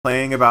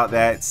playing about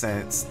that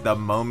since the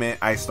moment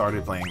I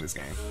started playing this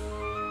game.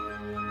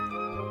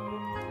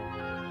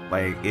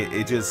 Like,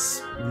 it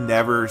just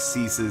never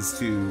ceases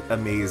to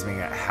amaze me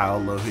at how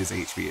low his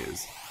HP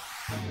is.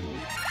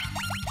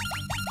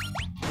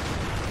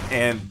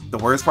 And the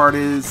worst part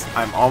is,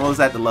 I'm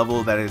almost at the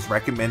level that is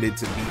recommended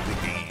to beat the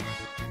game.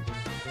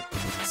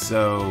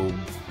 So,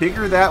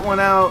 figure that one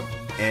out,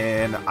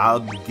 and I'll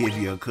give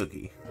you a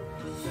cookie.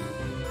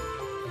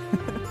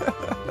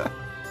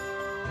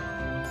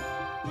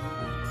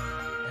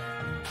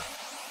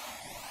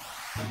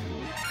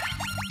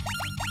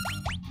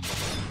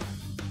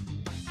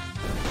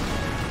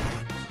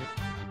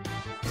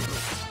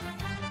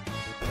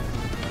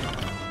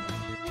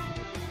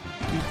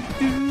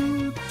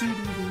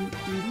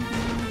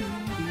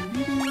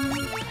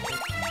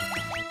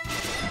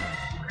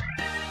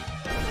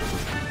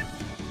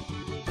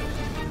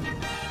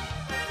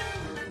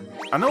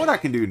 I know what I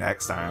can do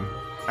next time.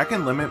 I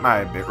can limit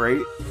my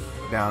bitrate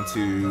down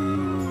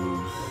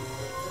to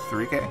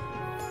 3K.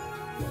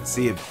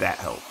 See if that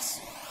helps.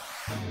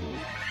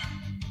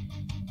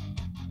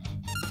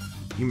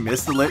 You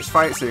missed the Lich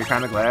fight, so you're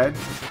kind of glad?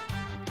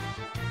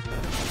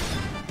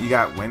 You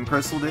got Wind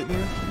Crystal, didn't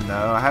you?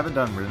 No, I haven't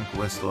done Wind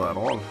Crystal at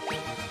all.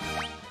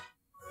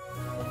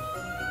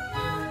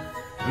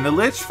 And the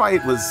Lich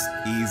fight was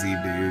easy,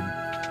 dude.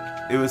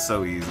 It was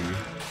so easy.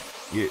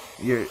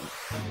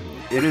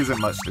 It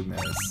isn't much to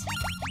miss.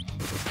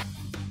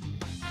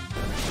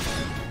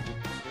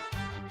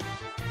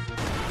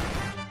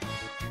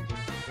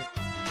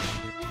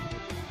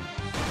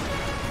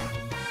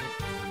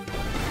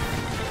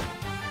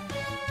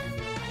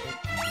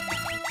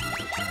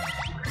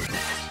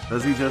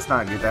 Does he just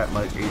not get that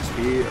much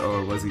HP,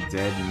 or was he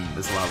dead and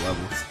miss a lot of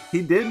levels?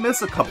 He did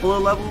miss a couple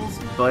of levels,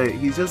 but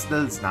he just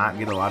does not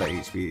get a lot of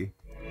HP.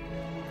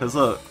 Because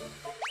look,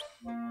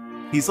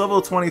 he's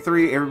level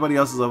 23, everybody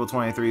else is level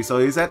 23, so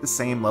he's at the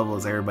same level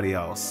as everybody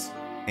else.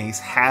 And he's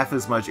half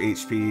as much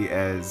HP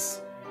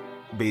as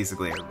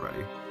basically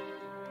everybody.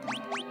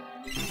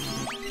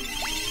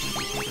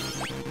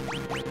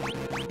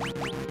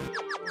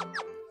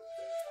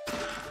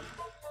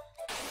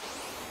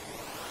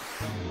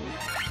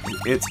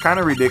 It's kind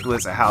of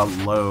ridiculous at how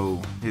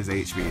low his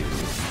HP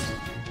is.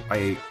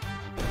 Like,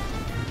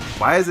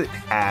 why is it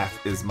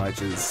half as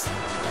much as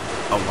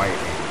a white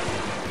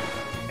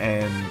man?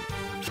 And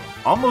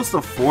almost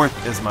a fourth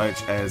as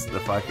much as the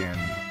fucking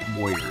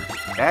warrior.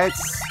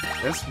 That's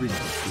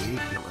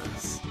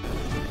ridiculous.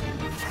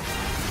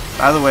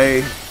 By the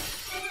way,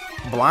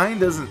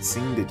 blind doesn't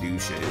seem to do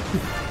shit.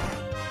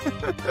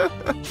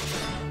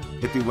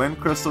 If the Wind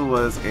Crystal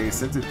was a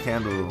scented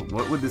candle,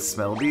 what would the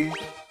smell be?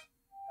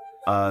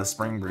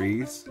 Spring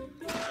breeze.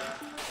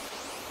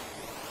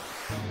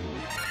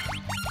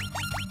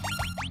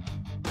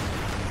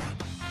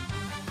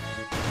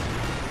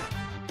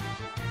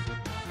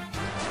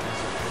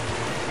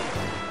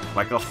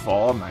 Like a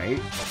fall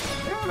night?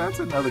 Yeah, that's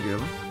another good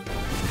one.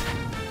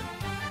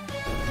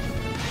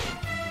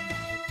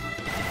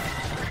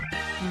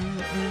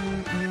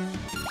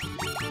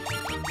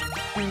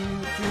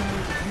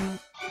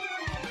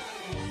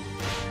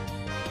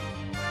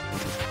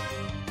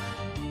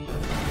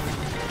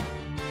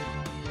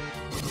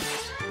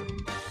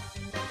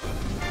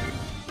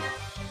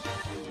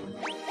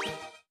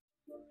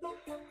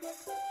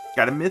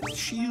 Got a myth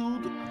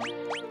shield.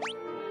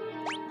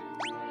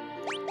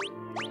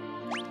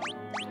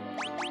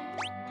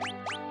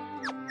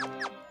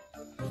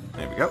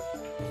 There we go.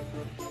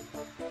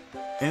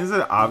 And is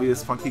it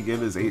obvious Funky give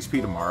his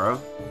HP tomorrow?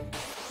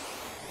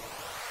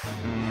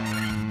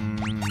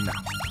 No.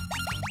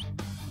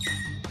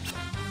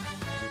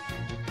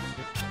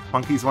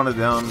 Funky's one of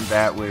them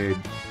that would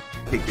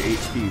take the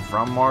HP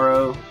from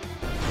Morrow.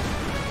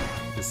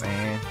 Just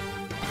saying.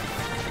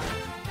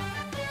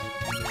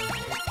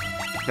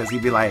 Because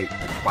he'd be like,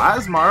 why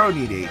does Morrow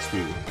need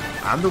HP?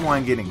 I'm the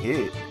one getting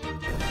hit.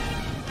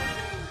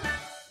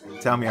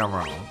 Tell me I'm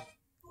wrong.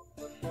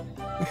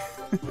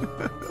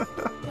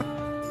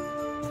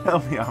 Tell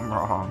me I'm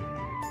wrong.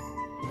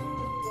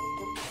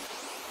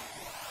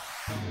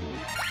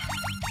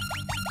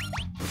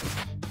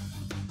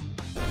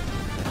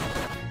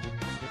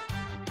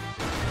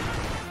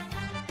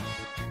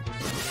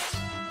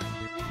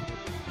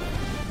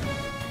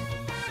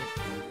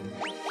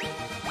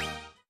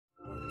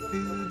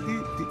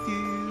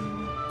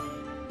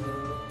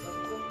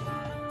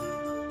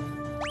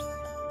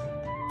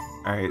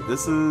 Alright,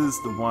 this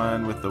is the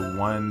one with the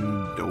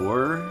one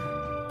door.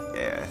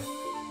 Yeah.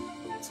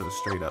 So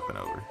straight up and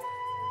over.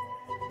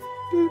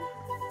 Boop.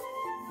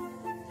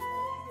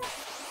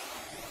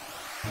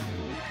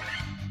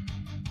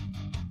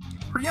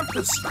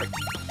 Preemptive strike.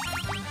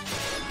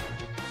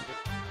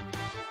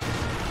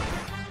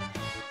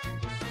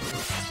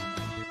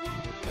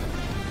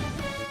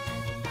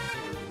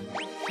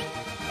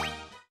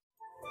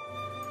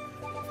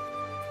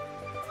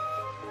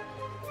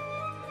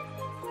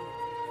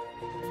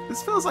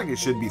 This feels like it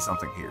should be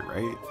something here,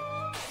 right?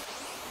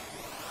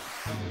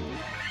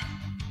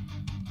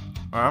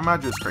 Or am I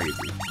just crazy?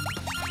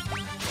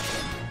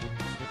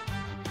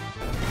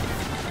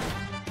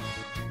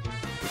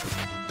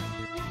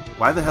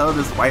 Why the hell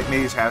does White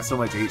Mage have so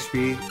much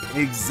HP?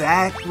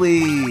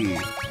 Exactly! It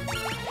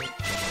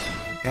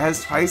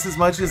has twice as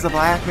much as the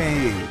Black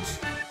Mage.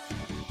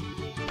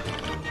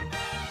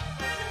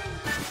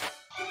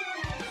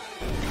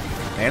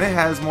 And it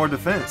has more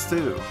defense,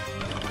 too.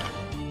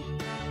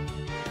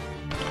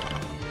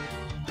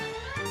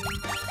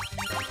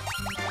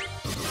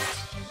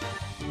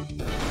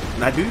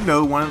 And I do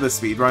know one of the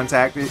speedrun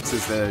tactics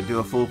is to do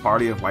a full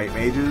party of white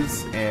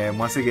mages, and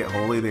once they get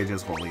holy, they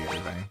just holy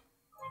everything.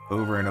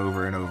 Over and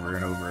over and over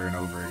and over and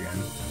over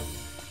again.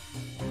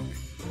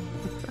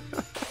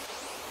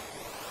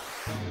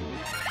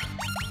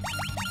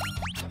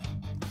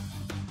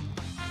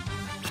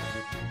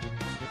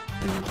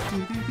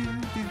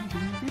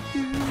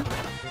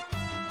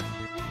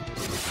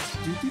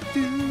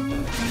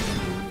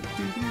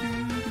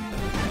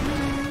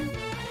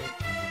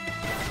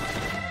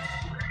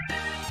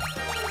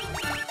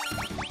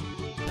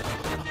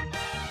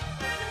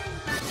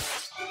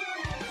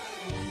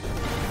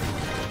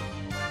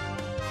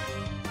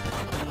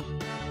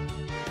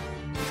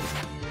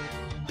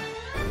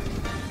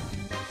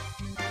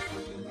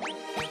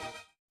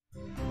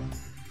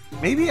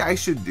 Maybe I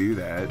should do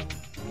that.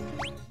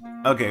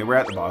 Okay, we're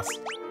at the boss.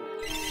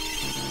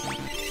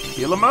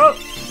 Heal him up!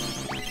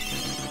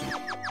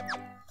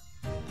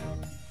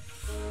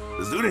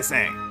 Let's do this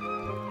thing!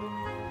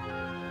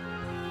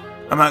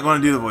 I'm not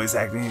going to do the voice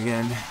acting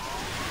again.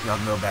 Y'all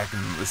can go back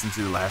and listen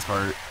to the last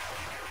part.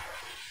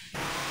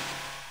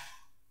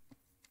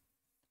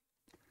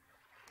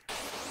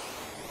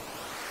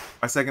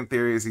 My second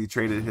theory is he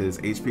traded his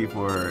HP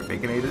for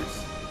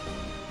Baconators.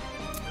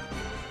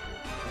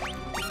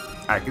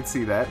 I can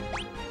see that.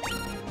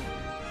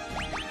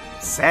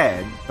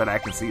 Sad, but I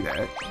can see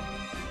that.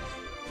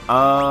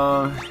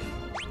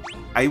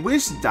 I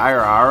wish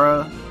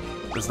Diarara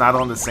was not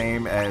on the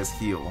same as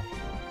Heal.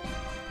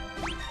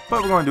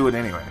 But we're going to do it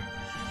anyway.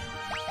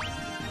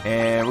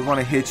 And we're going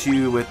to hit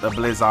you with a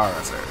Blizzara,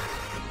 sir.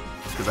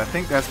 Because I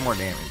think that's more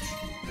damage.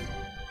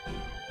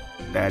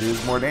 That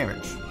is more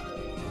damage.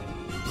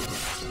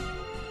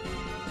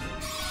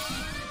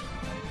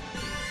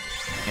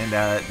 And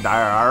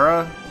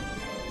Diarara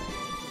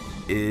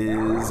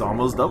is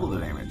almost double the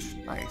damage.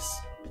 Nice.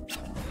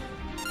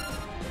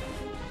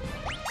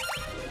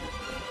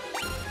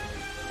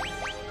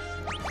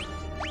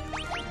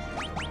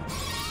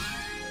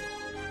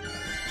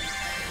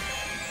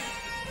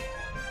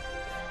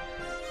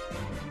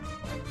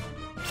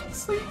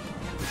 Sleep.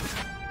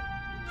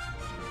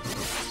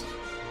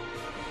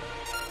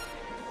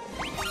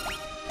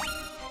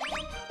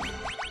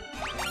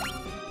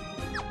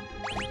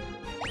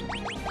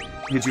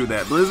 Hit you with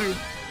that blizzard.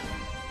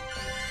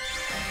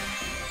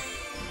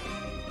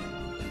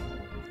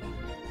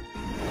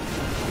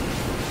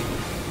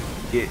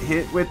 Get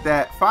hit with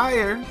that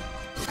fire.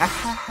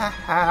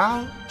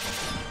 Ah-ha-ha-ha.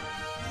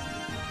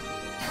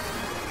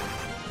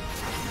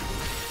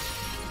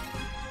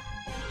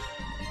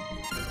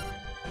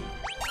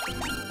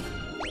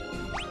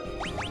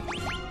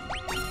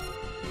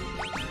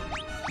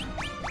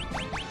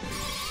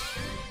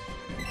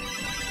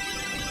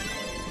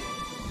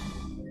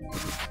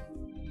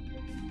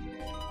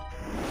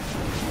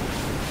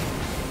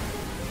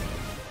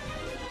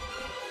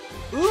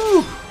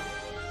 Ooh!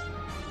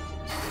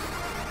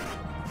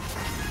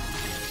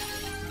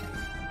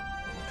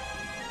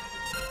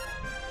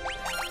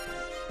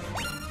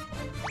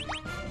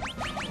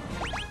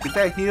 Get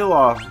that heal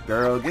off,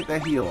 girl. Get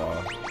that heal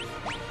off.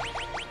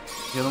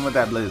 Kill him with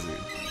that blizzard.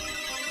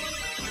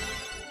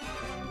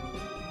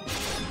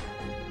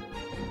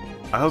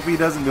 I hope he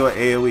doesn't do an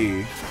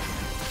AoE.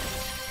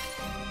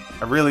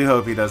 I really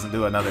hope he doesn't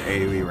do another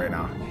AoE right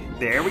now.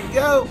 There we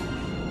go!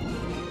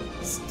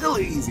 Still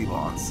an easy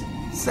boss.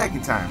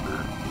 Second time, bro.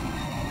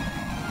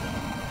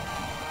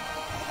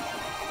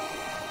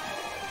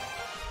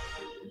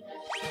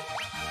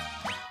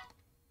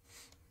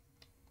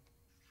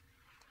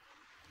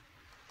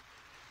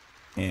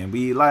 And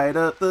we light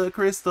up the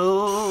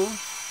crystal.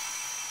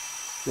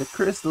 The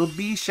crystal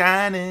be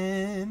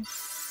shining.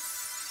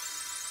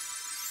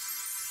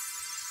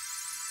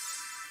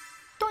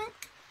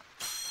 Doink.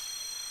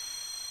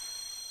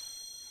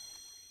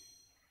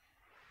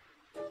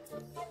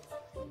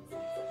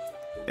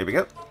 There we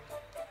go.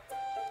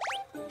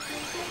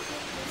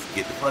 Let's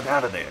get the fuck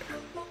out of there.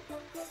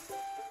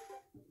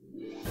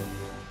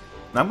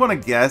 Now I'm gonna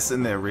guess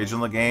in the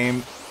original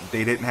game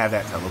they didn't have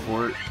that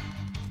teleport.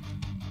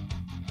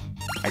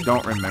 I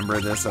don't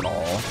remember this at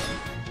all.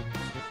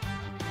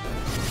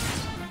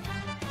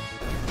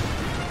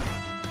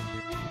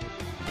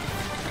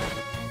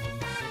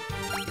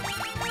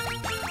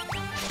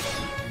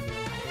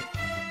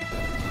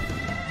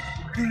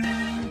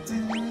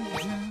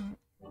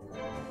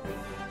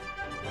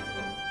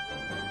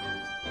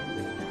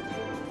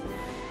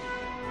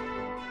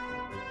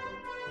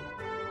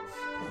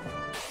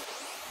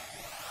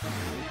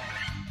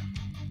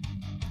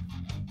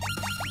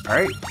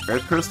 Alright,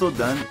 Red Crystal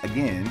done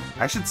again.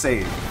 I should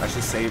save. I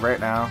should save right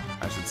now.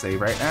 I should save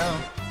right now.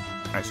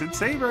 I should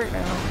save right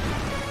now.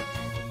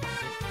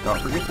 Don't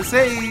forget to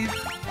save.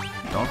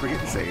 Don't forget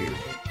to save.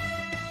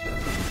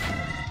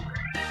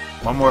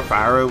 One more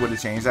Fyro would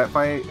have changed that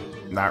fight?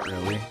 Not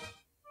really.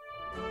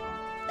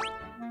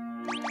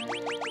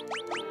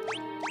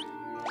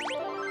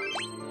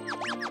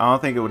 I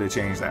don't think it would have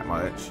changed that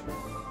much.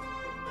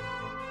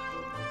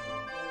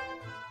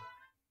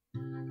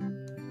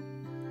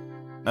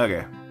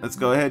 Okay, let's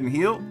go ahead and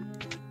heal.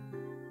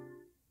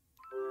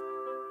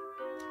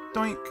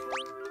 Doink.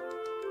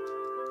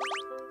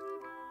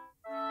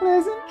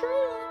 Pleasant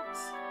dreams.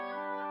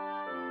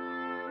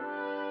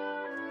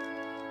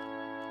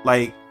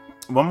 Like,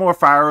 one more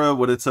Fyro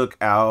would have took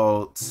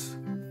out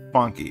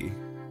Funky.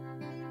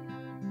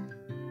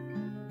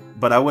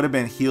 But I would have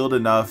been healed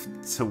enough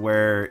to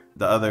where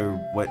the other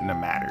wouldn't have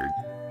mattered.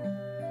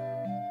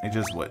 It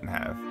just wouldn't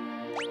have.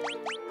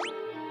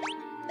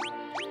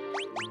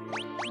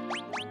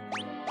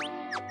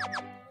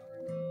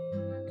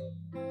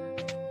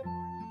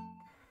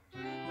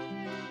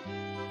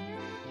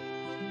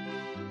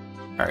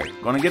 Alright,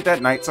 gonna get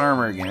that Knight's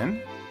Armor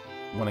again.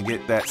 Gonna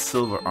get that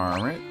Silver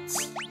Armlet.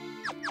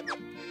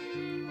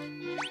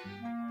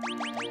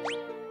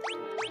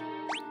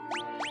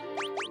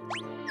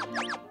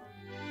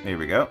 There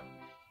we go.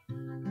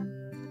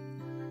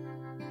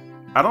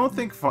 I don't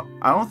think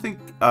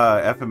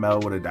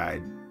FML would have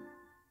died.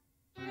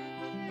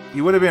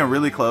 He would have been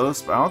really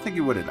close, but I don't think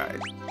he would have died.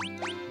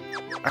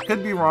 I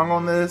could be wrong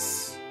on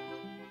this,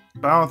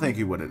 but I don't think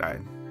he would have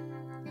died.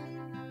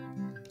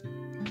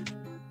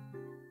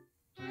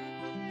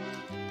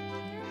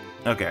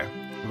 Okay,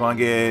 we're gonna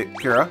get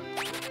Kira.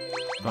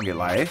 We're gonna get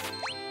Life.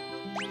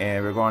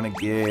 And we're gonna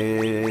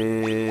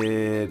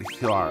get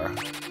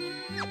Hilara.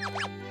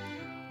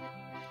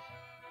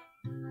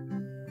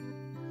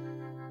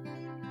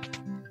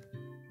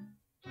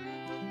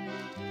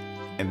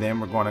 And then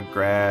we're gonna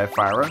grab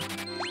Fyra.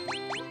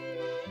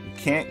 You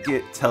can't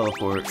get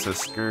Teleport, so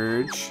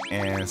Scourge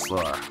and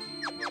Slora.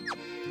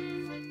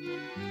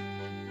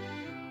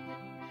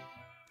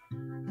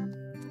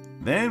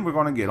 Then we're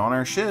gonna get on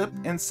our ship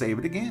and save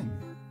it again.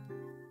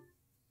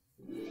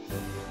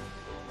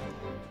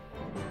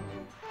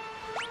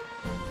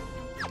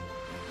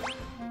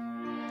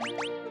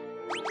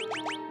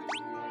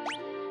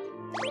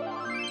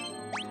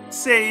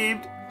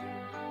 Saved!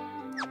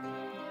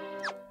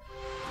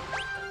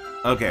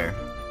 Okay,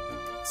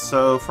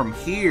 so from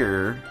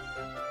here,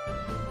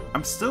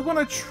 I'm still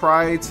gonna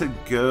try to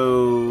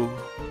go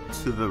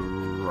to the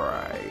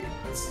right.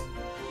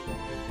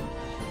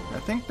 I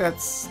think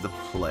that's the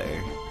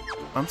play.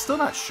 I'm still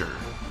not sure.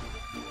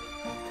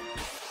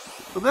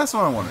 But that's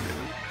what I want to do.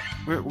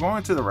 We're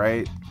going to the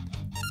right.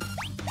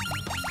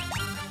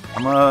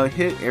 I'm gonna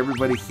hit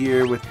everybody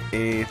here with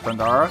a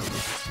Thundara.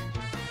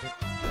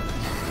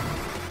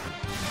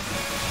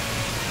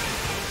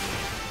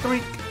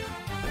 Doink.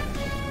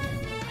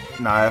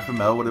 Nah,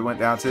 FML would have went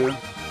down too.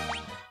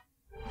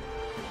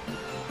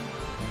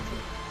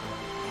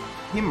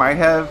 He might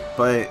have,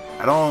 but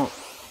I don't...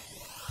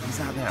 He's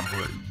not that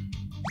important.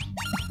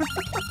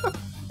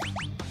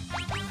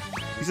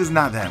 He's just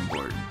not that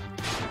important.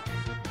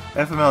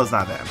 FML is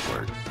not that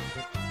important.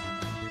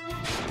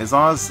 As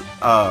long as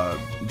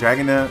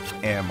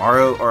Dragonite and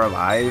Mario are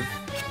alive,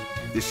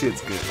 this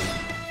shit's good.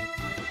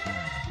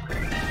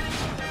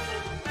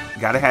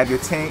 Gotta have your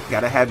tank,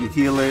 gotta have your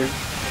healer.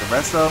 The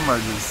rest of them are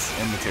just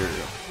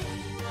immaterial.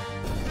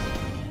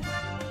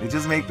 They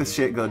just make the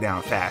shit go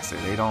down faster.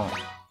 They don't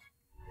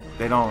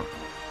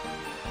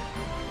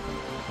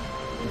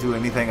do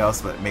anything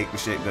else but make the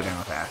shit go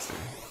down faster.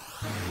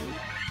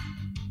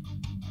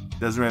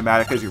 Doesn't really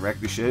matter because you wreck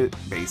the shit,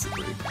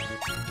 basically.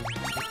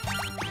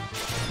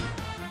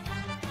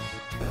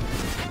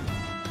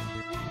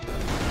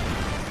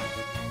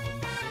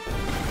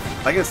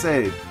 Like I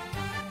said,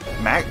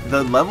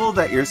 the level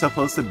that you're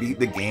supposed to beat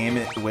the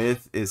game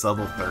with is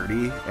level 30,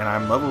 and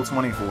I'm level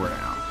 24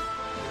 now.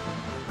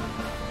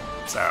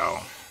 So,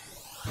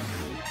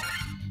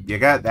 you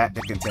got that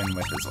to contend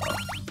with as well.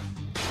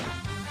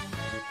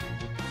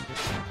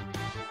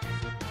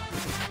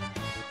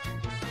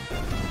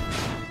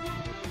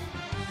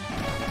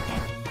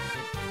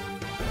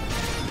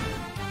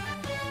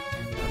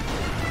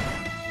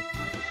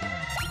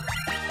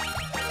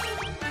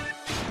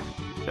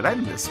 Did I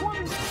miss one?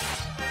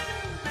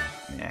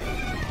 Yeah.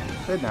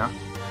 Good now.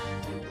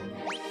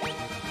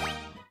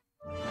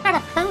 Got a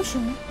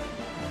potion.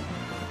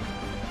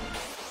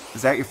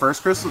 Is that your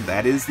first crystal?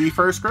 That is the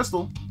first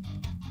crystal.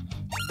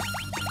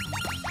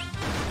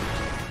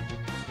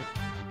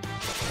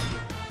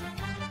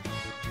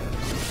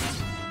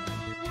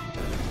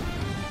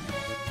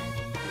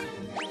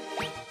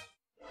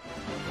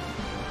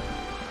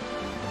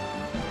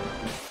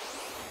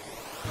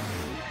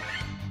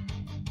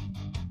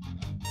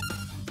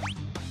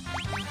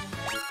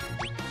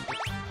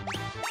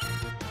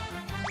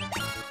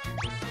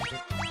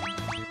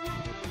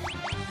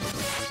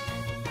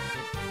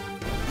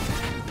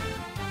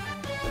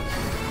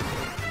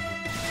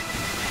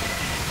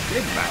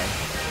 Goodbye.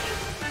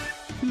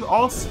 To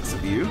all 6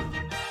 of you.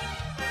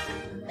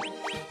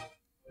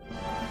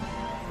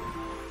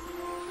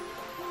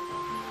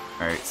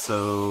 Alright,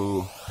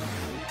 so...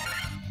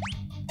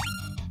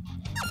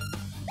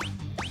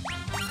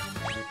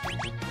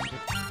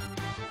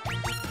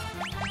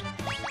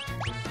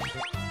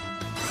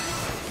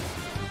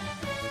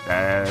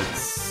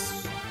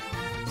 That's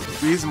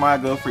the reason why I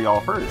go for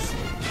y'all first.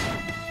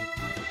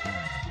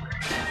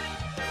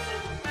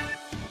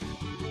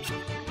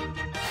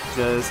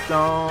 Just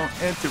don't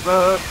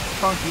interrupt,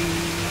 Funky.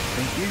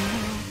 Thank you.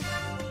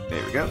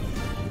 There we go.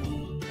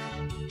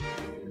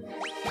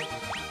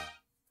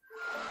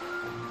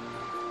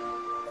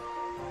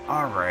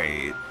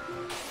 Alright.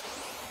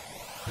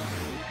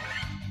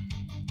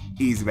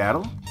 Easy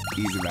battle.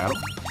 Easy battle.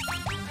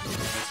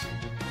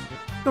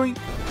 Doink.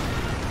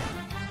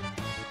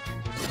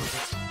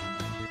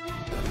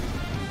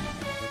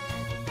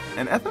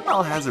 And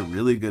Ethanol has a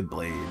really good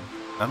blade.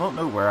 I don't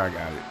know where I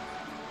got it.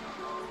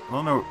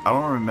 I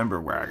don't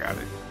remember where I got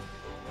it.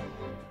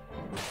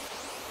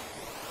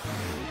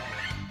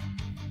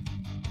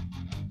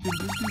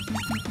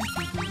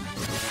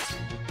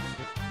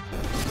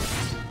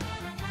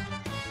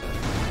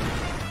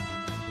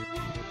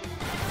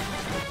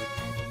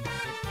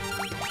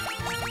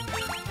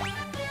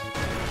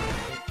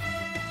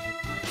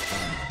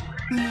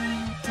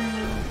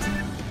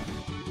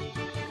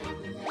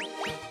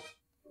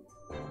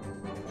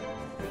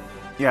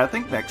 Yeah, I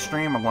think next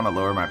stream I'm going to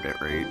lower my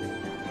bitrate.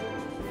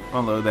 I'm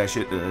going to load that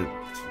shit to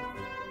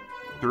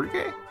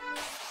 3K?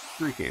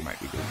 3K might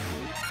be good.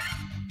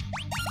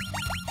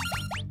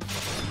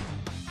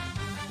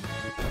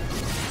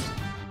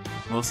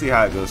 We'll see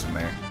how it goes from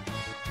there.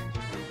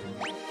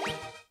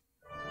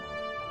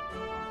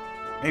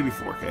 Maybe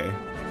 4K.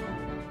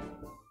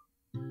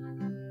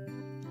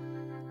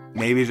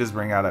 Maybe just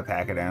bring out a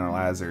packet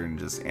analyzer and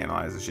just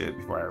analyze the shit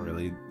before I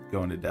really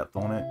go into depth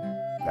on it.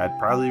 That'd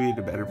probably be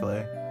the better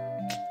play.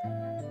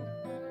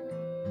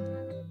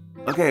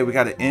 Okay, we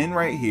got an inn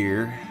right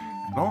here.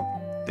 I don't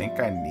think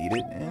I need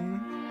it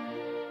in.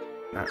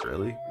 Not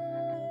really.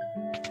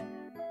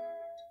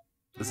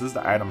 This is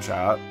the item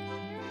shop.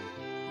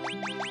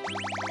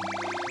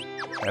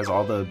 Has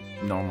all the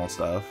normal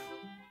stuff.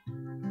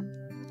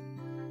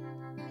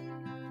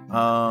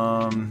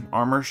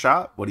 Armor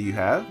shop, what do you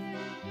have?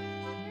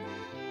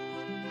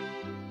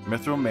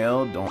 Mithril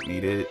mail, don't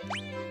need it.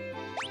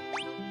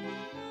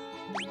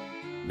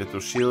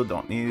 Mithril shield,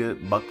 don't need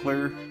it.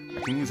 Buckler, I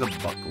can use a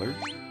buckler.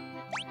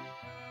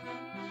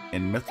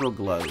 And mithril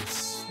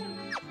gloves.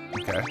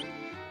 Okay.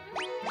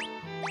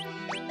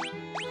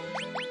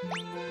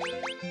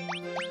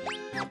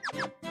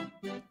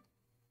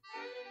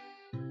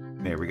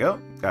 There we go.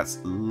 Got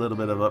a little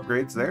bit of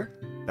upgrades there.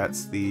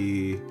 That's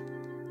the...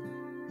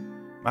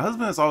 My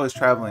husband is always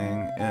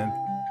traveling, and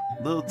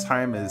little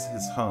time is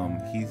his home.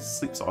 He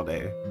sleeps all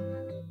day.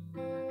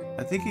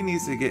 I think he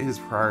needs to get his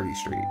priority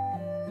straight.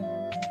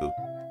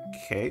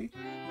 Okay.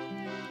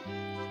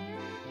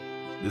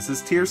 This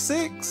is tier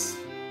 6.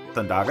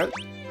 Thundaga.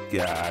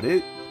 Got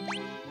it.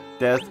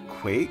 Death,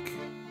 Quake.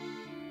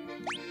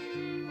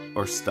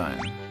 Or Stun.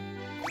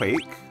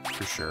 Quake,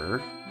 for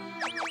sure.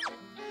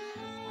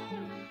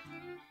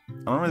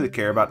 I don't really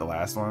care about the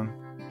last one.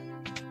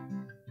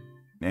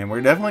 And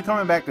we're definitely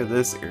coming back to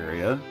this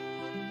area.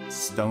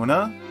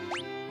 Stona.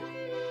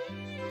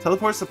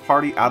 Teleports the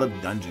party out of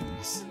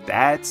dungeons.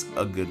 That's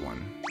a good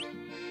one.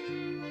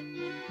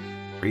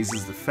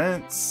 Raises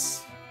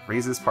defense.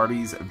 Raises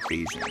party's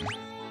evasion.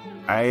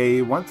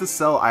 I want to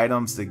sell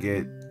items to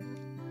get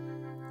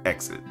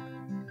exit.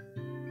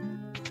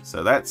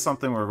 So that's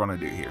something we're going to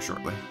do here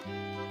shortly.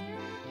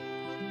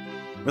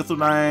 Mithril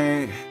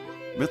Knight.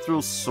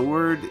 Mithril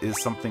Sword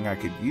is something I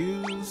could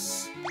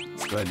use.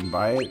 Let's go ahead and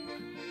buy it.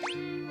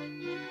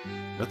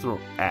 Mithril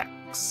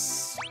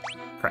Axe.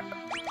 Crap.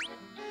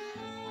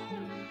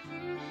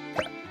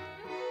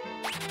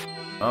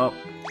 Oh.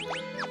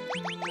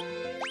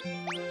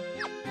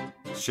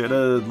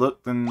 Should've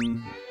looked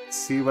and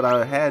see what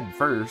I had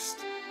first.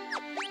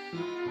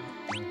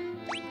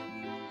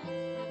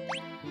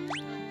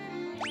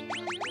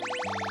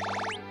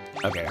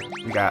 Okay,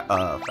 we got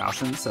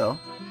Falchion to sell.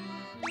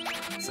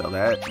 Sell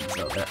that, and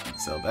sell that, and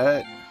sell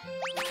that.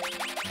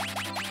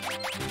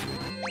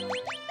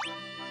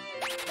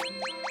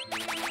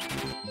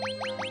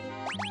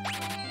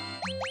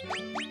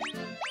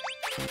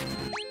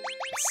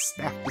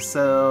 Staff to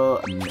sell,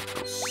 a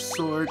mithril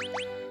sword.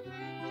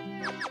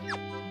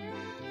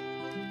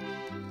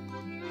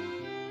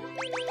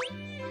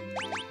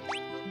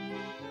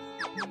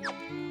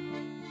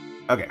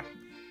 Okay.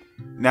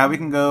 Now we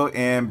can go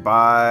and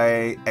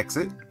buy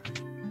exit.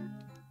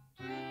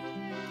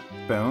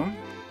 Boom.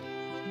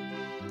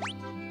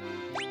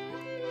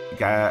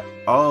 Got...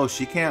 Oh,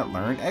 she can't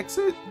learn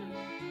exit?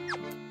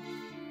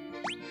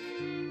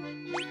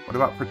 What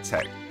about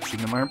protect? She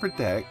can learn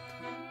protect.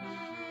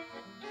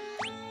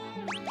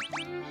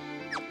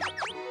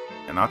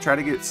 And I'll try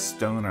to get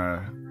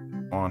Stoner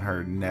on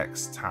her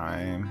next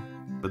time.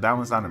 But that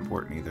one's not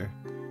important either.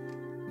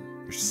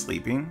 You're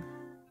sleeping?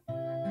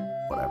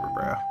 Whatever,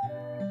 bro.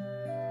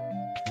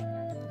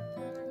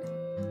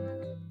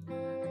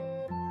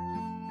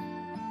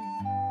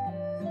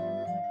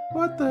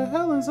 What the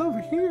hell is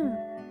over here?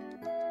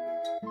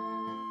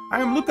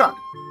 I am Lucan.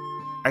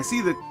 I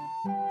see the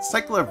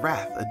cycle of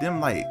wrath, a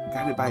dim light,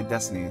 guided by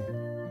destiny.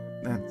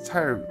 The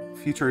entire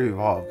future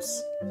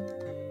evolves.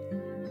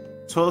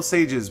 12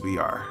 sages we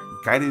are,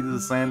 guided to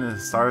this land of the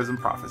stars and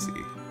prophecy.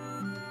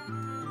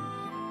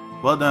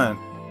 Well done,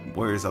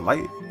 warriors of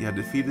light. You have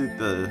defeated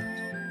the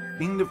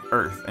Fiend of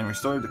Earth and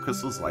restored the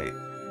crystal's light.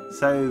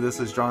 Sadly, this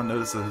has drawn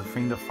notice of the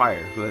Fiend of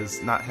Fire, who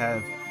has not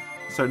have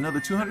started another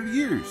 200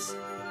 years.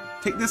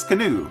 Take this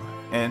canoe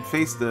and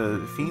face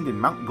the Fiend in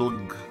Mount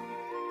Glug.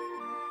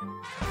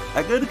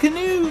 I got a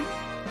canoe!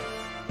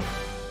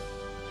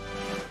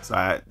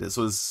 So this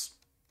was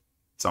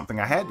something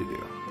I had to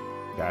do.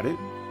 Got it?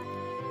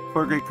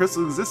 4 great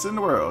crystals exist in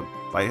the world.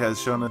 Light has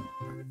shown them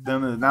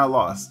and is now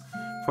lost.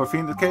 4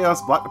 Fiends of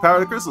Chaos block the power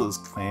of the crystals,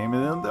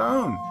 claiming them their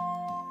own.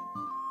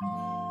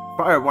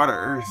 Fire, water,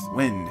 earth,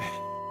 wind.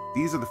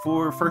 These are the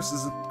 4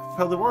 forces that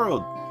propel the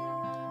world.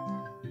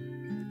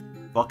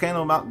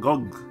 Volcano Mount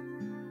Glug.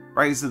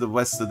 Rise to the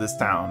west of this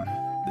town.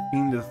 The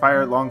Fiend of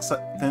Fire long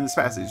within this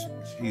passage.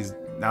 She's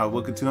now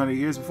awoken 200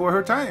 years before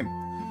her time.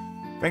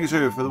 Thank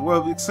you for the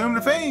world we assume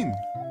to fame.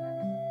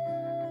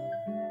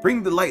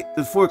 Bring the light,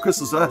 the 4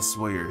 crystals to us,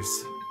 warriors.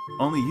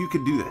 Only you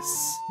can do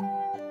this.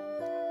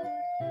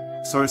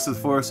 Source of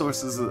the 4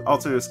 sources of the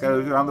altar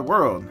scattered around the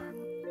world.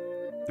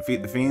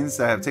 Defeat the fiends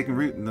that have taken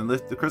root and then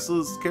lift the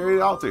crystals to carry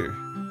the altar.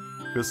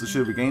 Crystals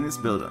should regain its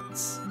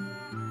buildings.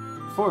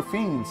 4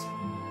 fiends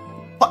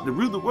plot to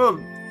rule the world,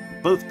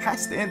 both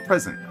past and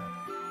present.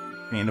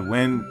 Fiend of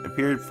Wind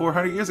appeared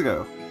 400 years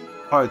ago,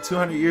 followed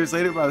 200 years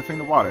later by the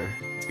Fiend of Water.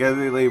 Together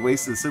they lay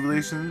waste to the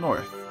civilization in the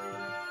north.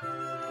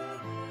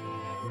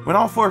 When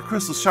all 4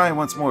 crystals shine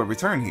once more,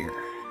 return here.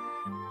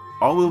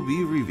 All will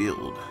be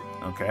revealed.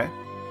 Okay.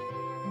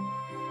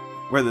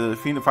 Where the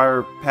Fiend of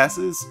Fire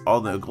passes,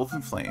 all the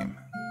engulfing flame.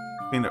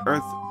 Fiend of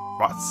Earth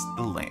rots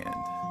the land.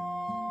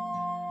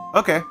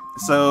 Okay,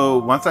 so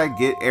once I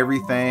get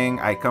everything,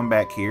 I come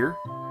back here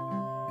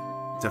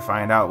to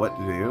find out what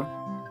to do.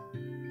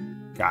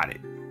 Got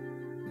it.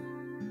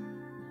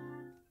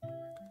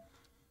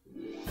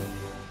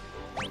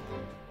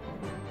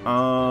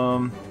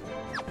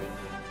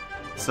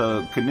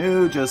 So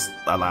canoe just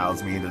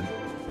allows me to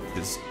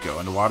just go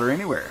in the water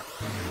anywhere.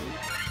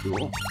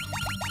 Cool.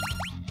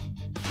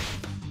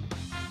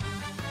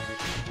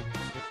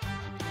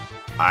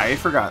 I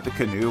forgot the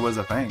canoe was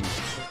a thing.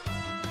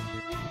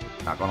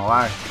 Not gonna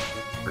lie,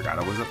 forgot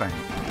it was a thing.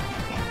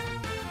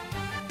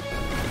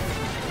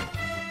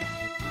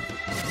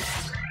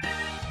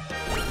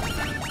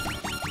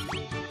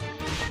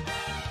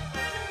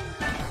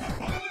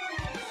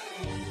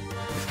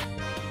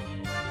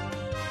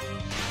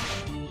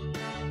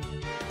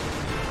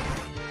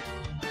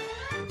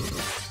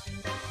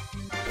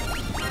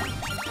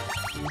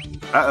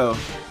 Uh-oh.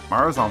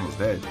 Maro's almost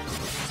dead.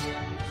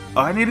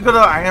 Oh, I need to go to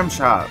the item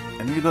shop.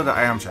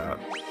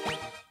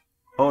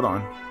 Hold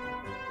on.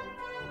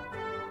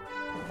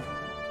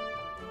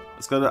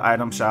 Let's go to the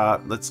item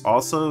shop. Let's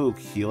also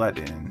heal at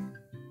inn.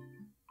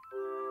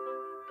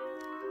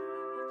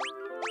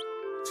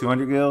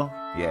 200 gil?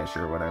 Yeah,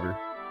 sure, whatever.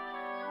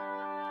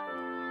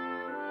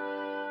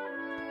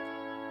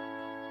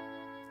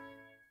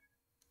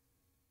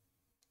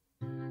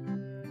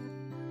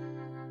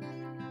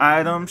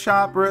 Item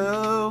shop,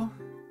 bro.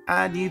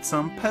 I need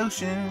some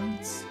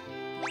potions.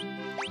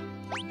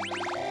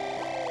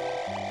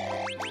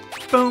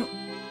 Boom.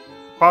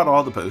 Bought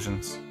all the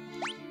potions.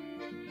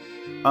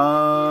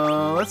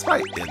 Let's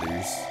fight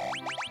Ithers.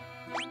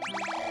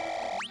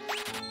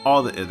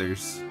 All the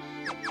Ithers.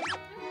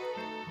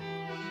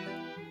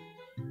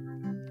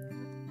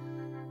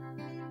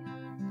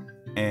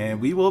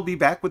 And we will be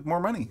back with more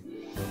money.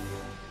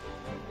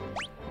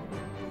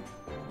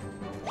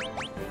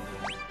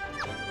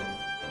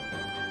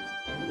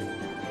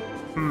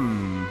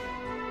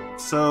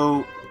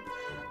 So,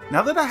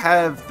 now that I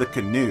have the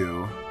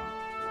canoe,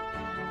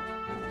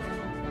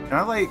 can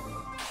I, like,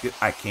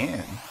 I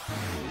can.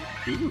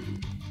 Ooh.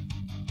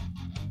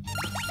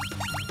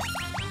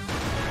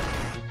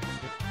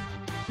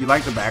 You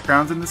like the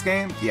backgrounds in this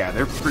game? Yeah,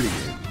 they're pretty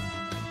good.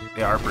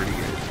 They are pretty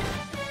good.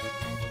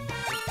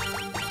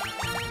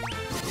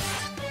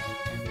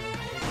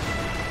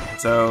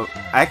 So,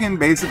 I can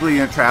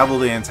basically travel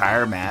the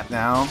entire map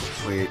now,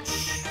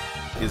 which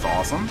is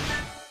awesome.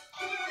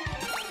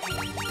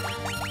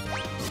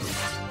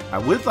 I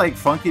would like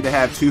Funky to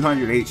have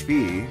 200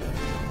 HP.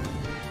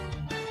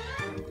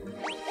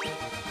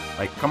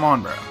 Like, come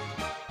on, bro.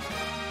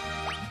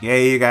 Yeah,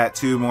 you got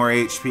 2 more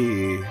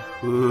HP.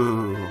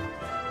 Ooh.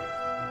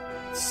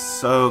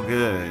 So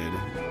good.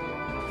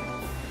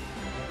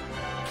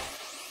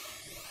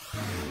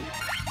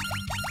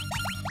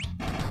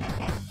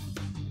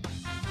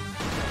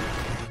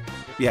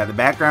 Yeah, the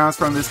backgrounds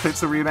from this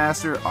Pixel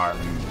Remaster are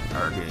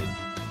good.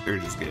 They're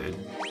just good.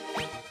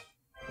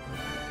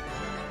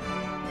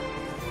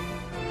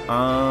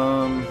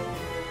 I'm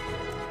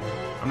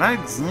not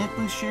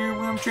exactly sure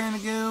where I'm trying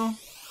to go.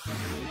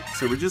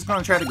 So we're just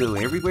gonna try to go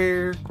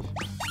everywhere.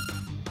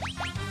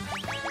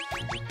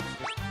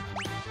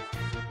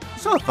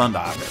 Show a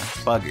Thundogger.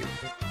 Fuck it.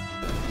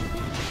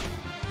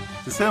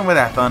 Just hit him with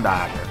that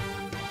Thundogger.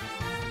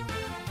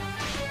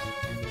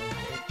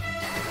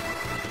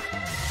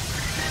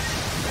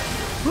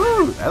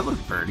 Woo! That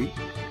looks pretty.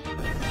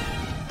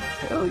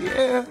 Hell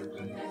yeah!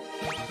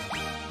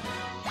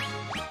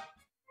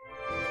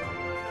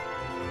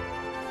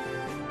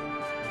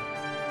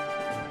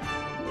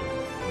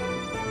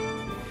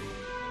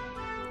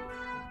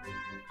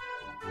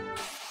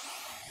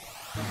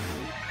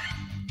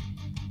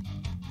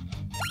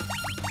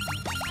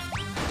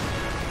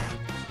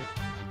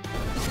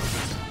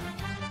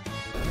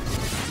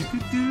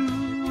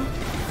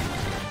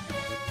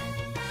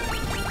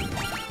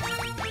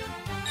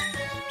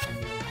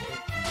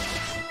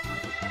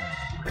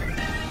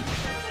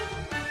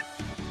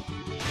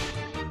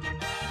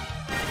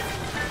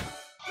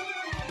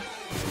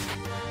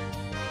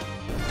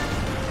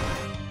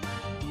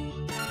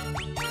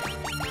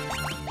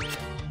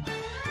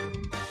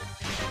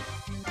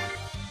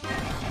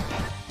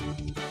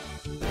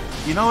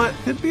 You know what?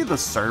 Could be the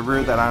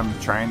server that I'm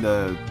trying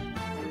to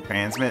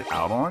transmit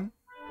out on.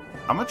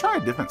 I'm gonna try a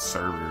different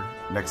server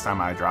next time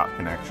I drop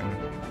connection.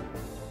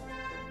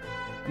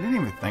 I didn't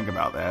even think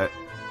about that.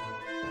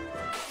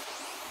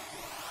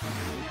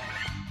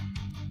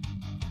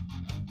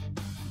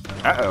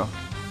 Uh-oh.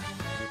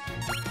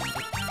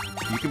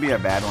 You can be a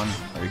bad one,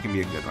 or you can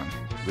be a good one.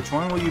 Which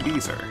one will you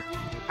be, sir?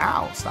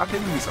 Ow, stop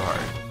hitting me so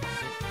hard.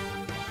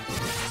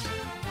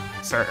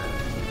 Sir.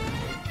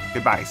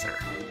 Goodbye, sir.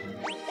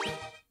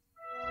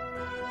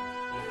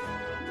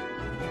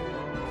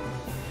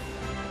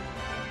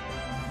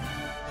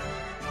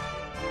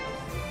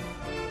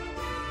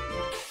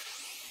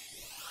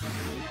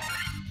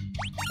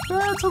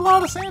 That's a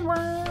lot of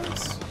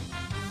sandworms.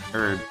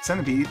 Or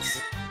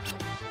centipedes.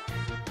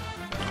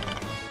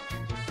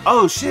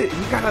 Oh shit,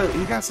 he got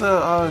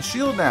a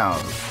shield now,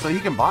 so he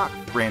can block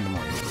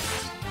randomly.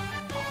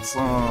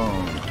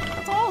 Awesome.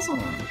 That's awesome.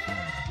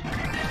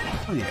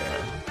 Oh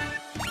yeah.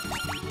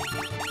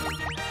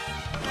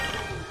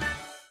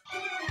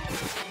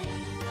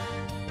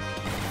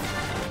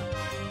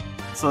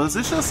 So is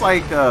this just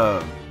like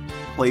a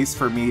place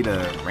for me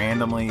to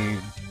randomly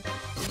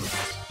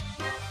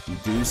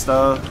do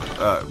stuff,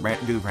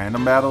 do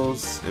random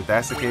battles? If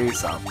that's the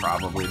case, I'll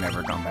probably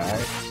never come back.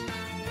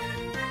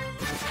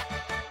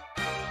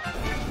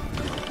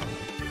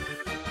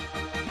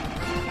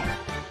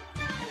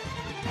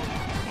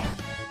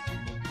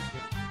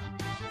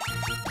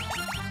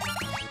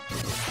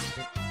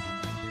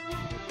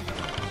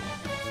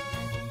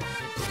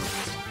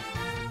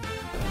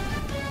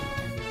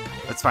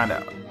 Let's find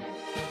out.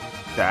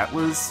 That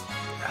was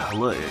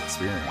hella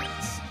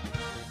experience.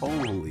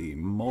 Holy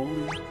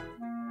moly.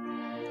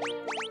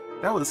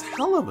 That was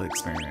hell of an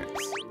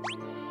experience.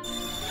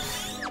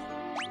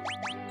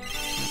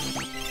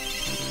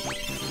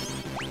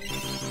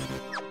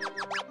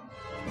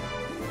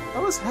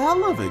 That was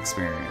hell of an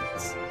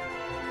experience.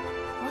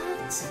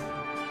 What?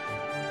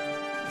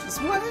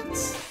 Just what?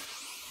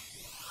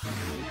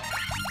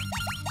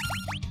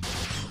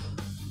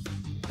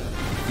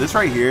 This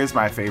right here is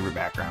my favorite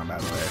background, by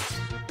the way.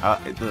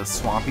 The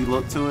swampy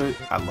look to it,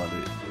 I love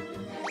it.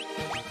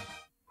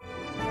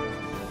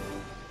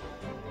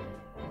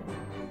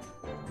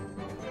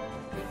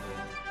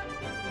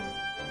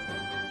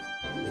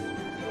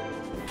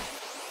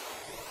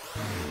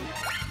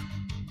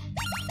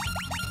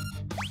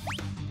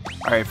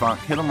 Alright, Funk,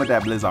 hit him with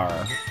that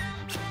Blizzara.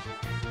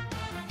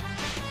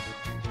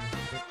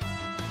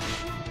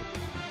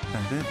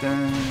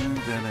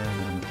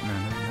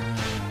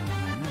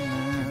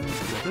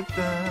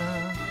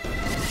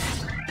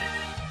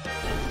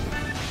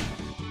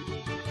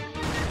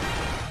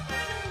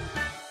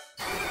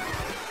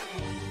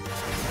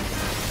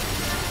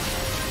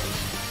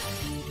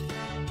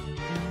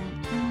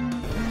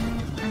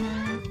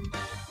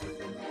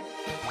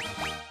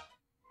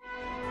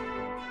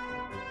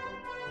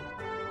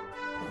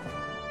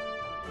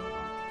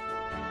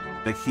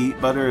 The Heat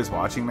Butter is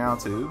watching now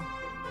too?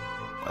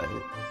 What?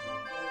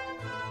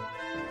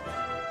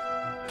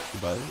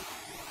 But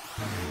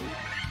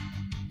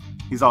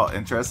he's all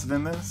interested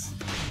in this?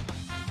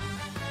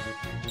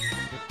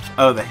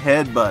 Oh, the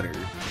Head Butter.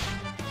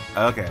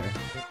 Okay.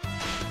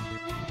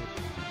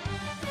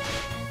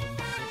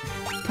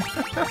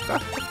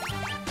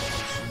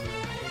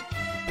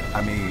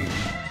 I mean,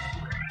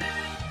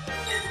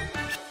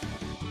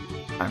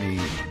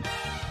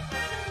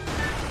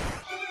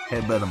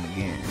 headbutt him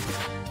again.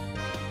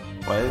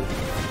 What?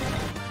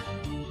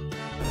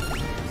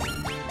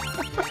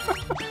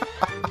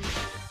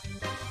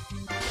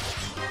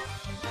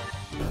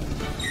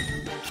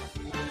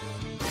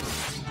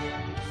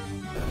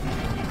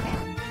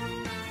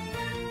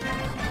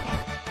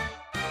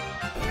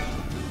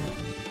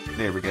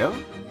 There we go.